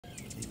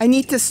I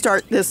need to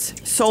start this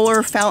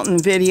solar fountain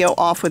video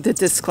off with a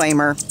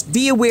disclaimer.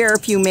 Be aware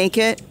if you make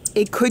it,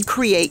 it could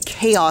create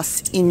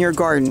chaos in your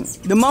garden.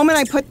 The moment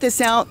I put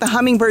this out, the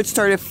hummingbirds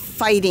started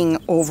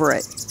fighting over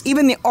it.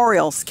 Even the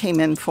orioles came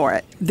in for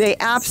it. They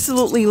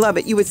absolutely love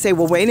it. You would say,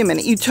 well, wait a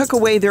minute, you took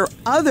away their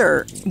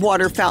other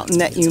water fountain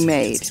that you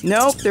made.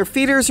 Nope, their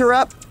feeders are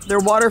up, their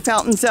water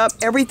fountain's up,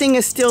 everything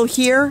is still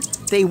here.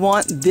 They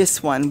want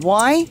this one.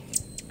 Why?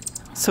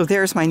 So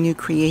there's my new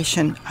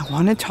creation. I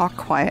want to talk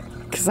quiet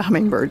because the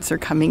hummingbirds are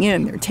coming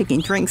in. They're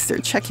taking drinks. They're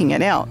checking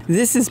it out.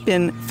 This has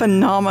been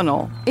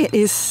phenomenal. It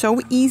is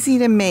so easy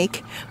to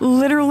make.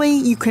 Literally,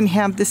 you can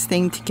have this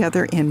thing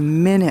together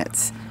in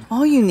minutes.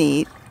 All you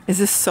need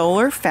is a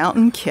solar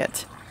fountain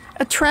kit,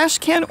 a trash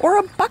can or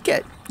a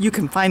bucket. You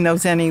can find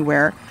those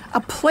anywhere. A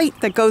plate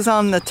that goes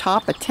on the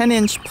top, a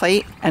 10-inch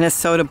plate, and a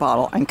soda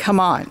bottle. And come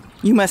on,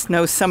 you must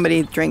know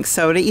somebody that drinks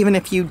soda, even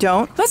if you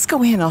don't. Let's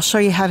go in, I'll show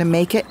you how to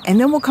make it, and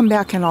then we'll come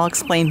back and I'll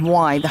explain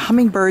why the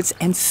hummingbirds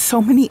and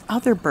so many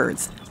other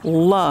birds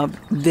love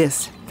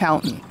this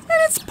fountain.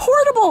 And it's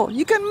portable,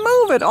 you can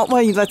move it. Oh,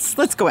 well,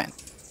 let's go in.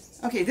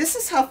 Okay, this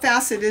is how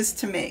fast it is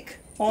to make.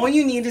 All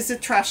you need is a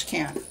trash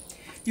can.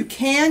 You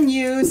can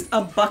use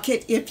a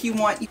bucket if you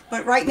want,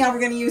 but right now we're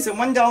going to use a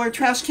 $1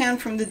 trash can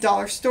from the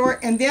dollar store,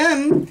 and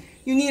then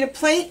you need a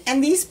plate,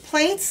 and these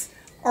plates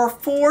are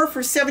 4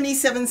 for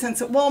 77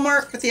 cents at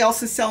Walmart, but they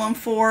also sell them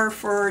 4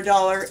 for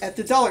 $1 at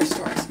the dollar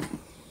stores.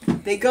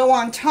 They go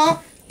on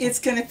top. It's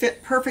going to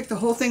fit perfect. The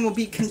whole thing will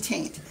be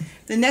contained.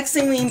 The next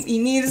thing we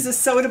need is a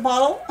soda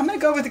bottle. I'm going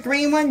to go with the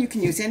green one. You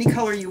can use any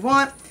color you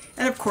want.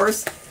 And of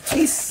course,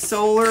 a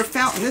solar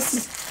fountain. This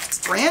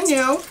is brand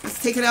new.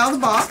 Let's take it out of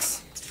the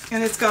box.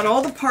 And it's got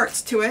all the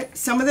parts to it.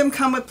 Some of them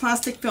come with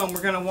plastic film.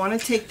 We're going to want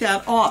to take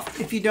that off.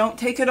 If you don't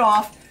take it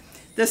off,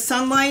 the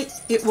sunlight,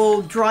 it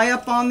will dry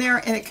up on there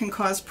and it can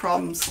cause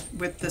problems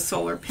with the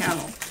solar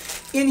panel.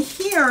 In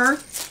here,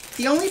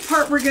 the only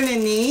part we're going to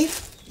need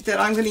that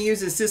I'm going to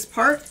use is this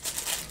part.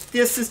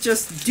 This is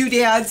just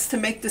doodads to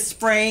make the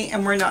spray,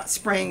 and we're not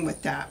spraying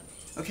with that.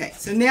 Okay,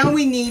 so now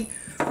we're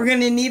going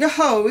to need a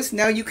hose.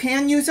 Now you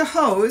can use a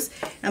hose,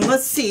 and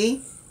let's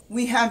see,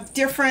 we have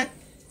different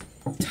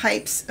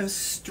types of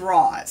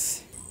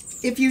straws.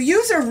 If you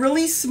use a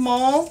really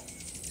small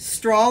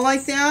straw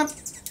like that,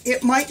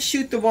 it might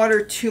shoot the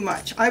water too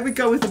much. I would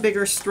go with a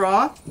bigger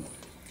straw.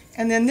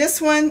 And then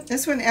this one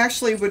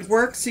actually would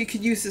work, so you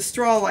could use a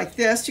straw like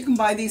this. You can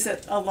buy these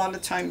at a lot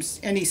of times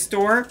any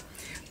store.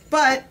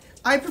 But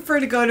I prefer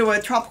to go to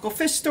a tropical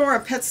fish store, a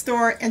pet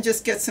store, and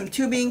just get some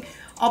tubing.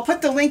 I'll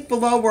put the link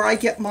below where I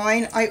get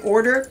mine. I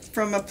order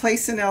from a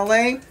place in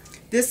LA.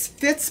 This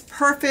fits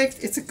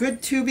perfect. It's a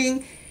good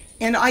tubing.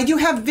 And I do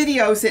have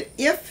videos that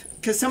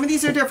because some of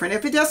these are different,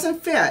 if it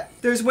doesn't fit,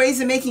 there's ways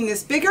of making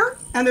this bigger,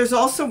 and there's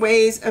also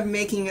ways of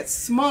making it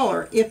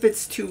smaller if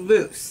it's too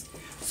loose.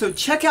 So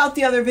check out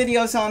the other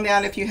videos on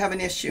that if you have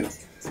an issue.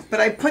 But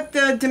I put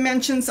the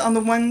dimensions on the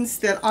ones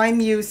that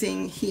I'm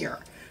using here.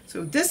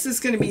 So this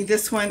is going to be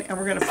this one, and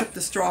we're going to put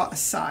the straw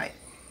aside.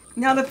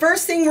 Now the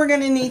first thing we're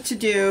going to need to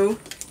do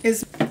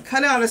is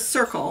cut out a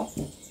circle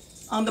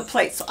on the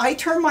plate. So I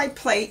turn my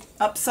plate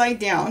upside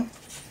down,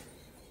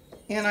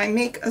 and I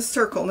make a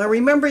circle. Now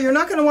remember, you're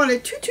not going to want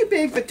it too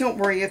big, but don't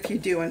worry if you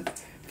do. And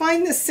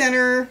find the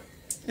center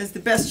as the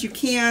best you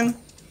can.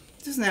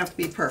 It doesn't have to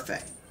be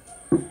perfect.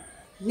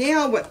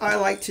 Now what I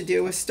like to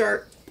do is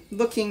start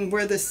looking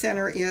where the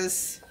center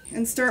is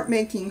and start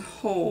making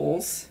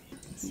holes.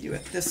 Do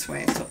it this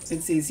way so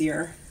it's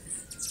easier.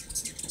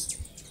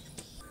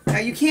 Now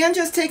you can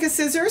just take a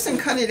scissors and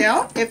cut it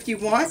out if you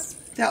want.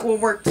 That will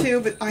work too,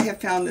 but I have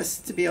found this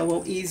to be a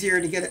little easier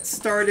to get it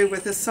started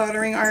with a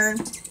soldering iron.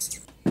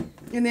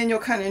 And then you'll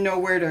kind of know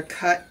where to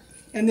cut.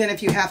 And then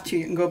if you have to,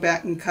 you can go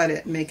back and cut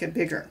it and make it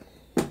bigger.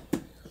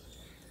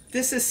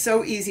 This is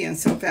so easy and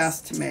so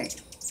fast to make.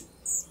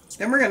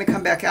 Then we're going to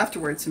come back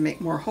afterwards and make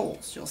more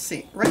holes. You'll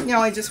see. Right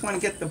now I just want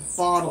to get the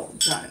bottle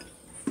done.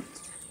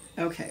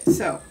 Okay,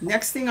 so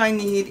next thing I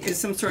need is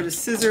some sort of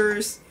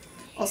scissors.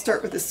 I'll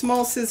start with the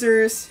small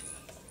scissors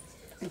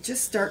and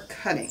just start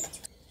cutting.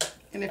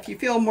 And if you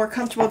feel more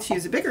comfortable to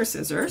use a bigger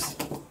scissors,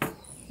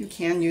 you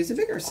can use a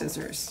bigger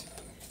scissors.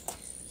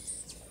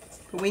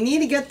 But we need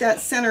to get that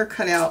center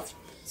cut out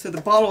so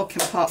the bottle can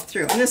pop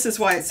through. And this is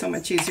why it's so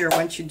much easier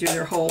once you do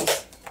your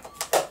holes.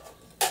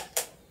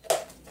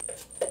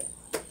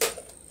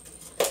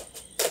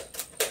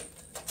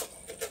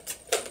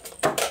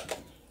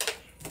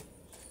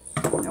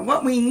 Now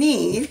what we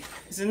need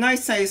is a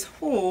nice size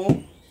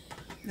hole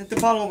that the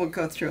bottle will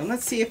go through. And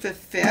let's see if it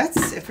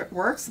fits, if it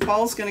works. The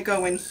bottle's going to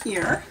go in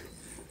here.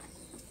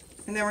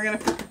 And then we're going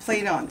to put the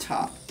plate on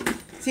top.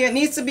 See, it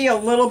needs to be a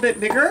little bit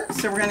bigger,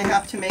 so we're going to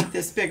have to make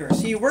this bigger.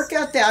 So you work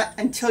at that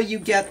until you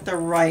get the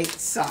right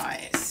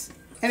size.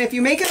 And if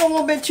you make it a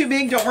little bit too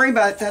big, don't worry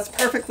about it. That's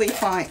perfectly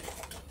fine.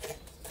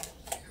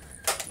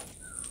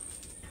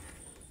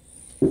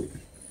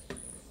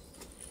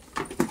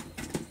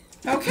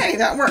 Okay,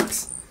 that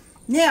works.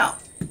 Now,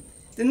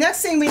 the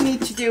next thing we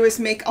need to do is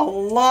make a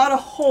lot of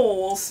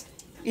holes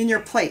in your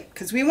plate,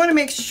 because we want to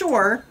make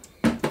sure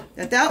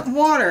that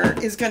water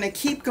is going to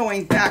keep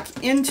going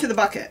back into the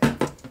bucket.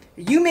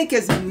 You make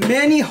as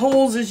many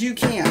holes as you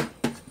can,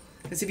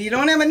 because if you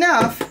don't have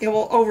enough, it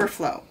will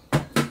overflow.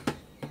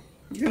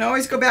 You can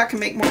always go back and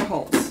make more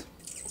holes.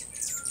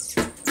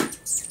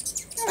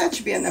 That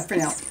should be enough for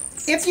now.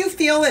 If you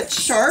feel it's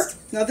sharp,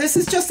 now this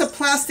is just a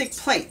plastic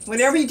plate.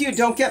 Whatever you do,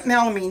 don't get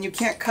melamine. You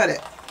can't cut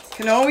it. You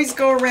can always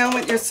go around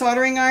with your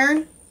soldering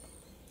iron,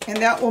 and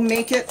that will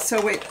make it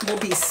so it will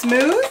be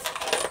smooth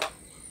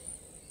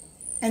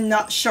and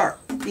not sharp.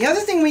 The other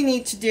thing we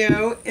need to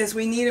do is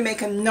we need to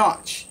make a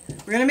notch.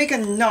 We're going to make a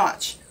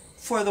notch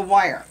for the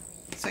wire.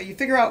 So you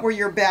figure out where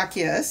your back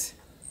is.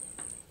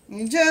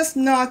 You just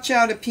notch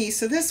out a piece,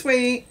 so this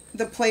way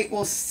the plate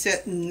will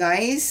sit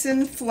nice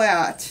and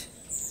flat.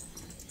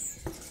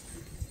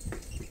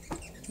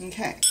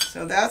 Okay,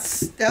 so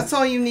that's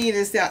all you need,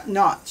 is that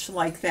notch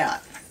like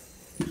that.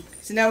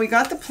 So now we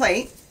got the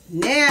plate.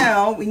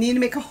 Now we need to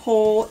make a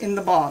hole in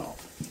the bottle.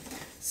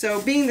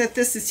 So being that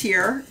this is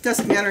here,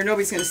 doesn't matter,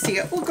 nobody's going to see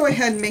it. We'll go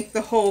ahead and make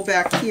the hole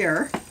back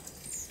here.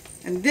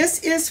 And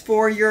this is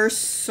for your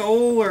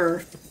solar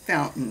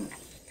fountain,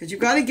 because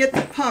you've got to get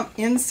the pump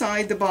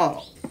inside the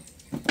bottle.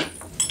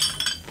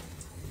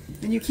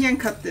 And you can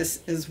cut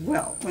this as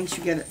well once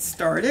you get it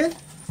started.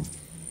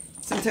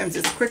 Sometimes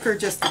it's quicker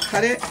just to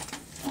cut it.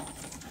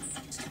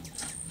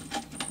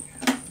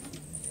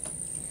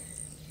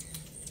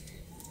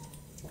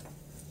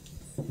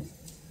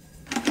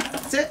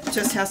 It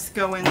just has to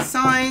go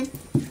inside.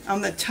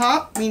 On the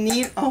top, we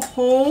need a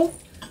hole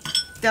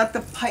that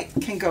the pipe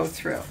can go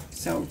through.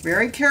 So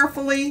very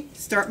carefully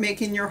start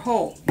making your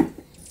hole.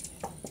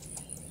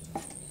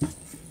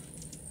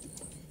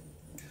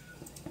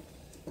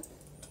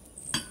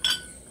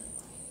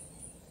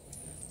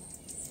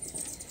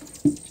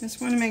 Just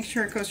want to make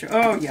sure it goes through.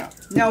 Oh yeah.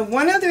 Now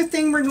one other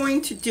thing we're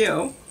going to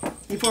do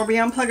before we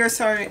unplug our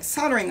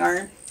soldering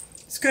iron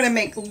is going to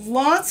make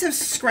lots of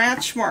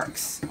scratch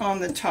marks on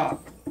the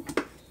top.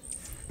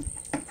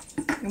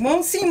 It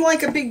won't seem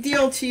like a big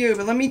deal to you,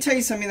 but let me tell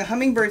you something. The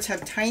hummingbirds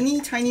have tiny,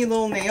 tiny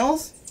little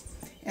nails,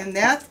 and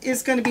that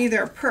is going to be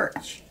their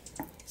perch.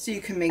 So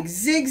you can make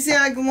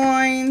zigzag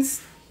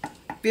lines.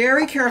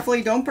 Very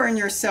carefully, don't burn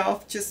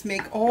yourself. Just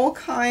make all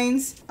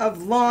kinds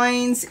of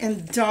lines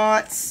and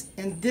dots,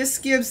 and this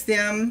gives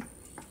them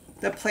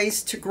the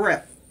place to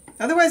grip.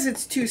 Otherwise,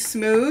 it's too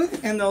smooth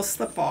and they'll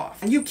slip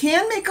off. And you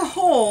can make a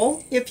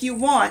hole if you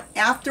want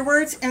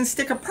afterwards and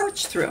stick a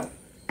perch through.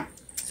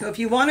 So if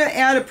you want to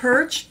add a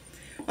perch,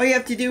 all you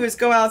have to do is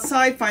go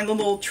outside, find a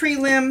little tree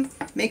limb,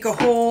 make a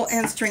hole,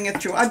 and string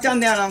it through. I've done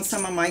that on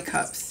some of my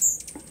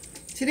cups.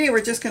 Today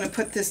we're just going to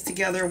put this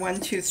together,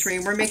 1, 2, 3.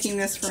 We're making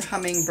this for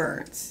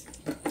hummingbirds.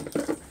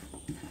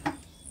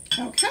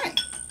 Okay.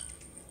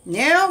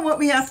 Now what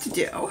we have to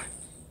do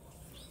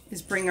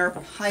is bring our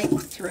pipe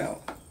through.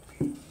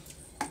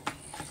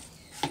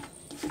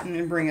 And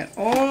then bring it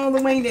all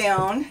the way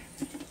down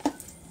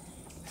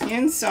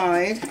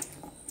inside.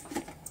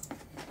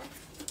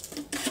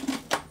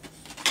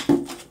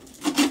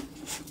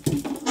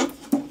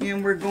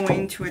 And we're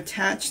going to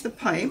attach the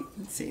pipe.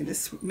 Let's see,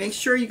 this, make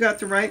sure you got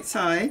the right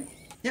side.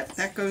 Yep,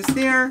 that goes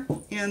there.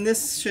 And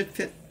this should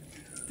fit,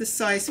 this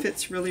size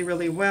fits really,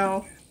 really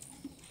well.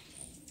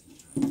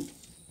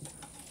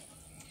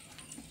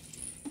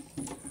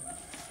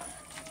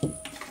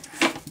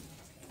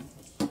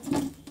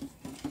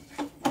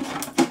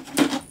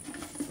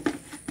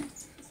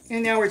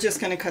 And now we're just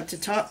going to cut the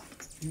top.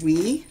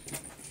 We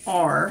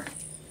are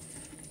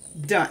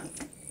done.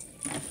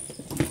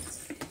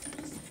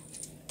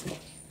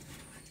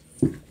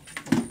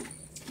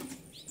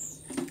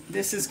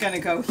 This is going to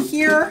go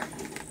here.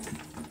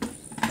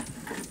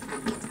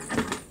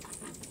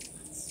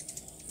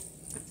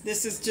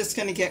 This is just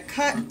going to get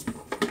cut.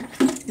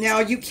 Now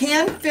you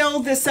can fill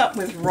this up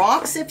with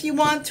rocks if you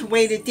want to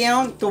weight it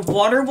down. The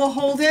water will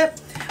hold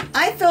it.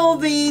 I fill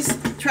these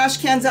trash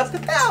cans up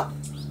about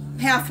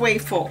halfway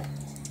full.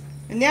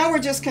 And now we're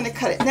just going to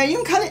cut it. Now you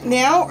can cut it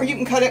now, or you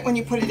can cut it when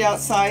you put it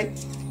outside.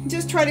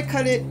 Just try to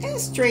cut it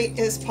as straight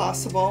as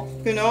possible.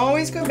 You can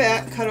always go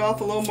back, cut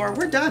off a little more.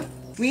 We're done.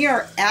 We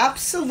are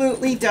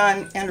absolutely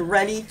done and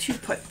ready to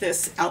put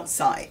this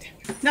outside.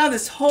 Now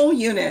this whole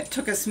unit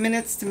took us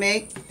minutes to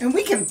make, and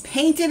we can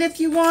paint it if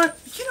you want.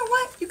 You know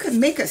what? You could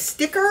make a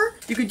sticker.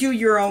 You could do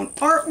your own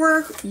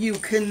artwork. You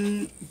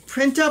can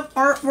print up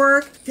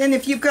artwork. Then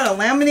if you've got a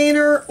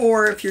laminator,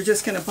 or if you're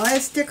just going to buy a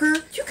sticker,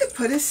 you could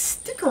put a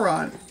sticker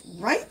on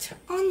right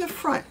on the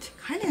front,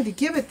 kind of to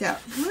give it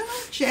that little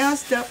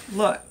jazzed up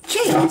look.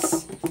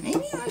 Jeez,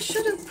 maybe I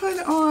should have put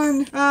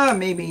on,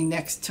 maybe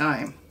next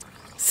time.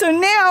 So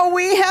now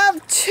we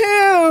have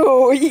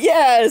two,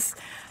 yes.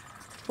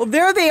 Well,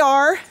 there they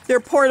are. They're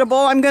portable.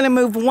 I'm going to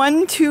move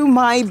one to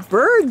my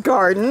bird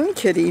garden.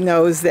 Kitty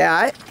knows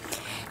that.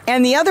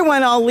 And the other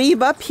one I'll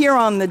leave up here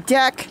on the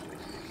deck.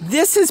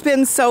 This has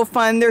been so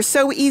fun. They're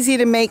so easy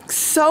to make,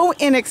 so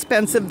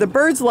inexpensive. The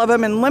birds love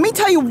them, and let me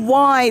tell you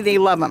why they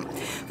love them.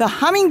 The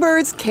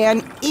hummingbirds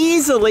can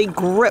easily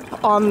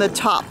grip on the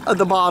top of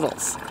the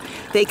bottles.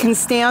 They can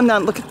stand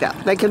on, look at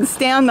that, they can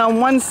stand on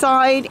one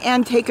side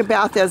and take a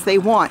bath as they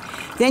want.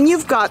 Then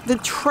you've got the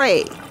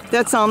tray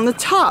that's on the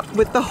top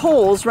with the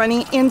holes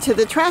running into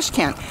the trash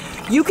can.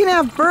 You can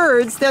have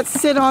birds that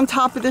sit on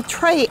top of the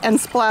tray and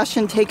splash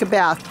and take a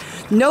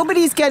bath.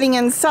 Nobody's getting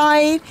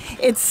inside.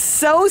 It's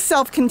so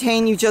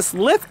self-contained. You just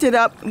lift it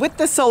up with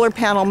the solar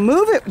panel,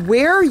 move it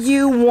where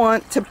you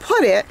want to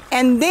put it,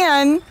 and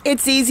then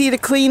it's easy to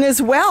clean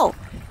as well.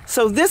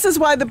 So this is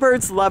why the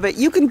birds love it.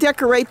 You can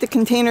decorate the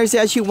containers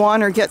as you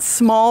want or get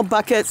small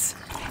buckets.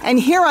 And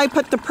here I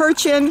put the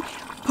perch in,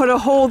 put a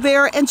hole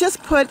there, and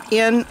just put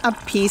in a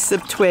piece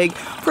of twig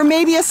for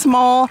maybe a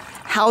small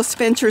house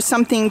finch or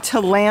something to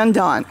land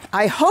on.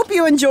 I hope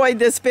you enjoyed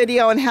this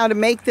video on how to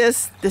make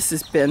this. This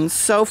has been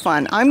so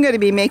fun. I'm going to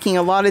be making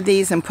a lot of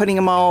these and putting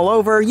them all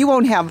over. You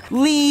won't have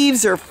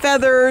leaves or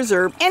feathers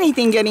or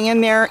anything getting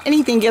in there.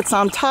 Anything gets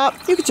on top,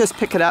 you can just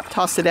pick it up,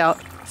 toss it out.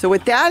 So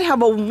with that,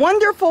 have a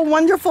wonderful,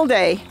 wonderful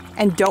day.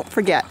 And don't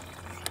forget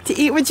to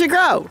eat what you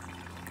grow.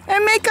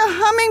 And make a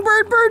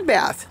hummingbird bird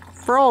bath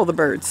for all the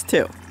birds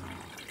too.